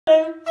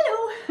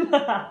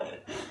Hello.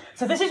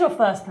 So this is your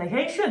first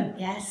playcation.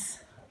 Yes.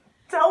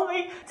 Tell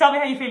me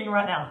how you're feeling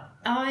right now.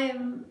 I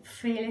am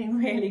feeling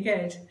really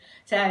good.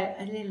 So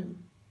a little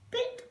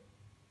bit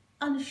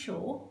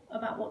unsure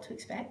about what to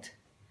expect.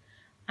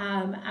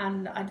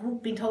 And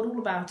I'd been told all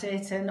about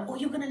it and, oh,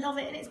 you're going to love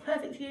it and it's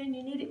perfect for you and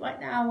you need it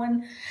right now.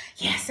 And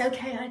yes,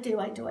 okay, I do.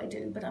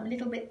 But I'm a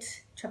little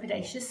bit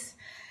trepidatious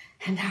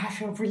and now I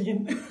feel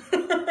brilliant.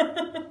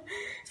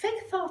 It's very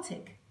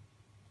cathartic,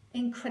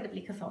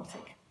 incredibly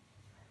cathartic.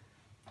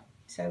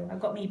 So I've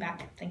got me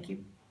back, thank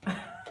you.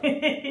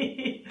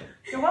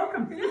 You're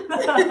welcome.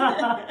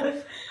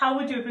 How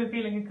would you have been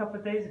feeling a couple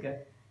of days ago?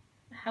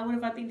 How would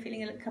have I been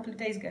feeling a couple of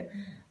days ago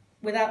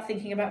without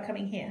thinking about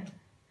coming here?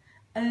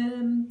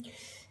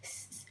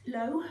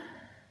 Low,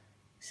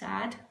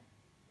 sad,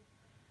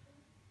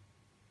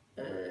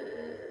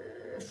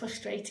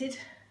 frustrated,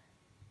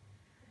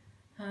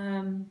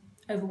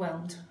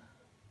 overwhelmed,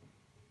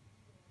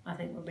 I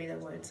think would be the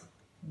words.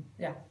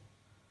 Yeah.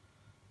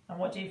 And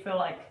what do you feel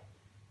like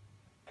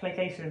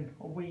Playcation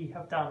or we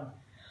have done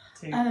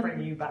to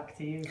bring you back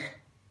to you?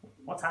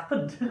 What's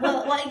happened?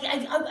 Well,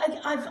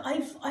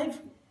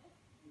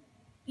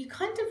 you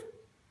kind of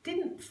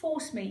didn't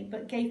force me,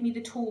 but gave me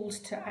the tools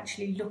to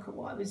actually look at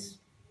what I was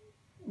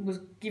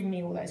giving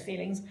me all those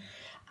feelings,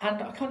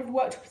 and I kind of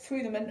worked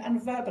through them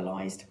and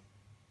verbalised.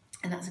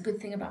 And that's a good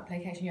thing about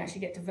Playcation, you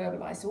actually get to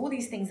verbalise. So all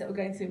these things that were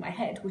going through my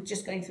head were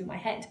just going through my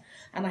head,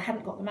 and I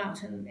hadn't got them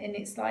out. And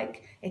it's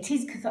like, it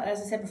is,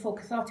 as I said before,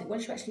 cathartic.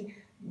 Once you actually,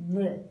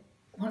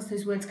 once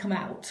those words come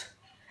out,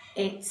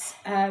 it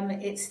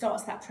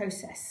starts that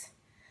process.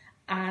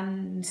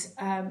 And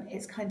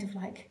it's kind of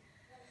like,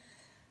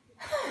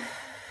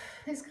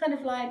 and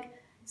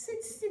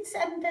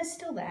they're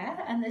still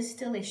there, and there's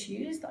still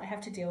issues that I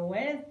have to deal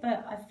with,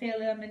 but I feel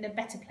I'm in a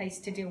better place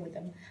to deal with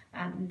them,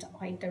 and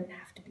I don't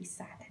have to be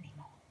sad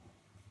anymore.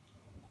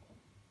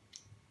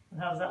 And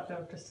how does that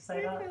feel, just to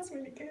say that? It feels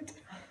really good.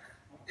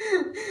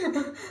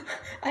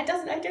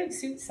 I don't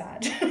suit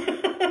sad.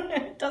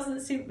 It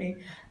doesn't suit me,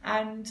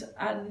 and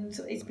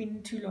it's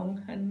been too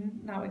long,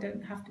 and now I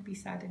don't have to be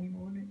sad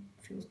anymore, and it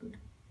feels good.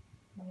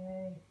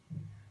 Yay.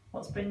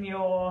 What's been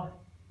your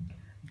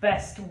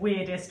best,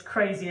 weirdest,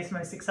 craziest,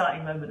 most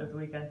exciting moment of the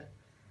weekend?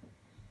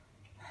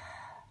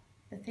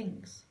 The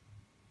things.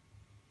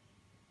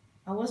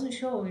 I wasn't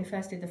sure when we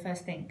first did the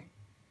first thing,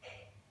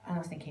 and I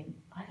was thinking,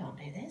 I can't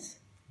do this.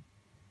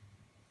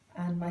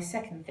 And my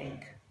second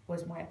thing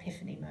was my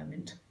epiphany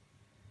moment,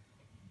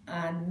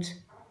 and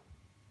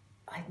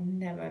I'd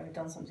never ever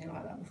done something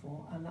like that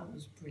before, and that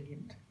was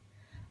brilliant.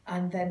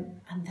 And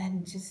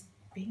then just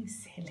being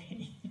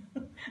silly.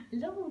 I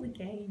love all the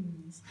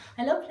games.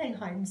 I love playing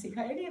hide and seek.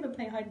 I only ever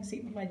play hide and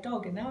seek with my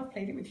dog, and now I've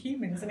played it with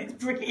humans, and it's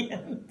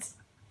brilliant.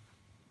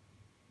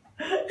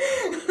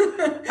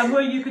 And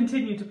will you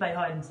continue to play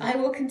hide and seek? I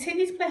will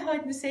continue to play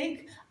hide and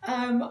seek.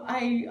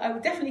 I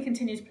will definitely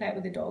continue to play it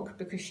with the dog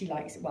because she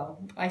likes it.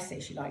 Well, I say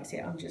she likes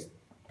it. I'm just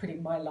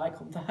putting my like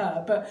on for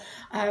her. But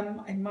I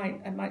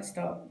might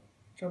start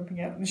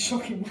jumping out and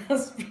shocking my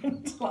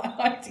husband, like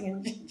hiding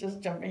and just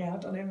jumping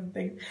out on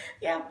everything.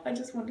 Yeah, I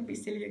just want to be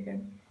silly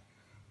again.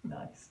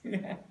 Nice.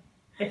 Yeah.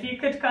 If you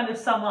could kind of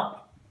sum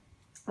up,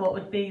 what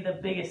would be the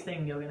biggest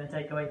thing you're going to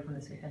take away from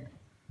this weekend?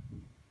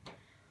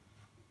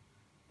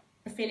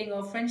 A feeling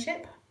of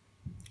friendship,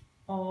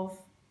 of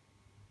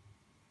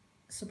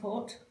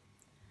support,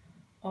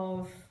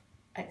 of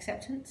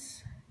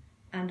acceptance,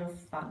 and of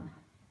fun.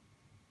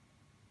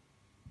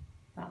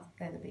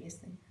 They're the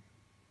biggest thing.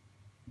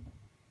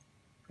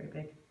 Pretty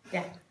big.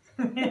 Yeah.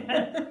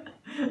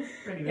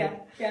 Pretty big.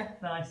 Yeah.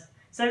 Nice.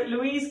 So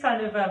Louise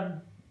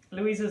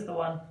Louise was the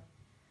one,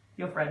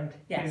 your friend,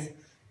 yes, who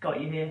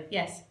got you here.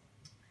 Yes.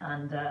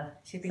 And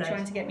she's been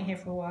trying to get me here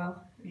for a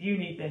while. You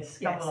need this,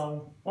 come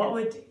along. What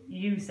would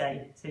you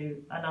say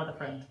to another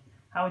friend?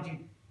 How would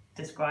you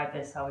describe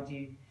this? How would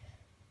you...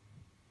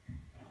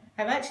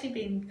 I've actually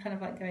been kind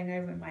of like going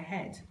over in my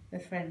head the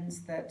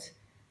friends that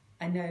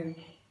I know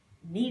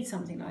need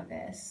something like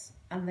this,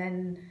 and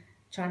then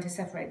trying to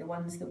separate the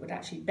ones that would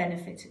actually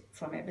benefit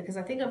from it, because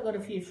I think I've got a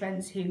few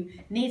friends who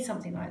need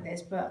something like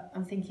this, but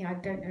I'm thinking I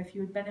don't know if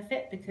you would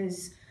benefit,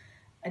 because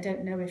I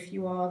don't know if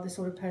you are the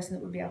sort of person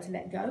that would be able to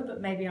let go,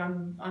 but maybe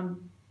I'm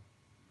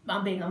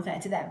being unfair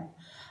to them.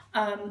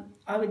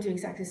 I would do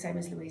exactly the same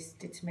as Louise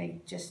did to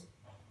me, just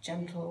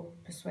gentle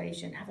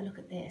persuasion, have a look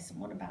at this, and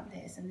what about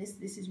this, and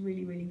this is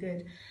really, really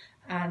good.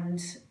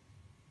 And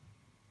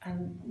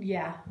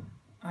yeah,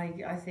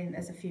 I think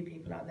there's a few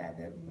people out there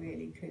that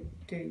really could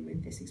do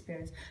with this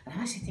experience. And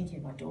I'm actually thinking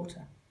of my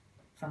daughter,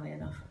 funnily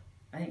enough.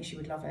 I think she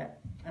would love it,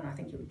 and I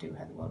think it would do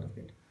her the world of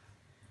good.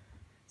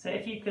 So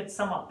if you could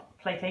sum up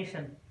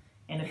Playcation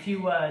in a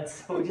few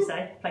words, what would you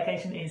say?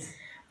 Playcation is?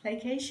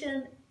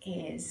 Playcation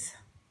is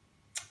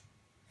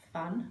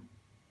fun,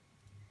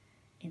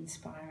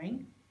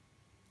 inspiring,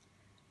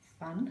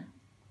 fun,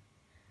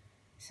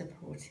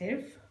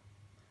 supportive,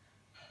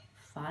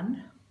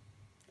 fun,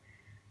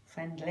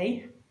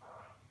 friendly,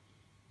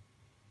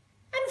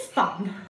 and fun.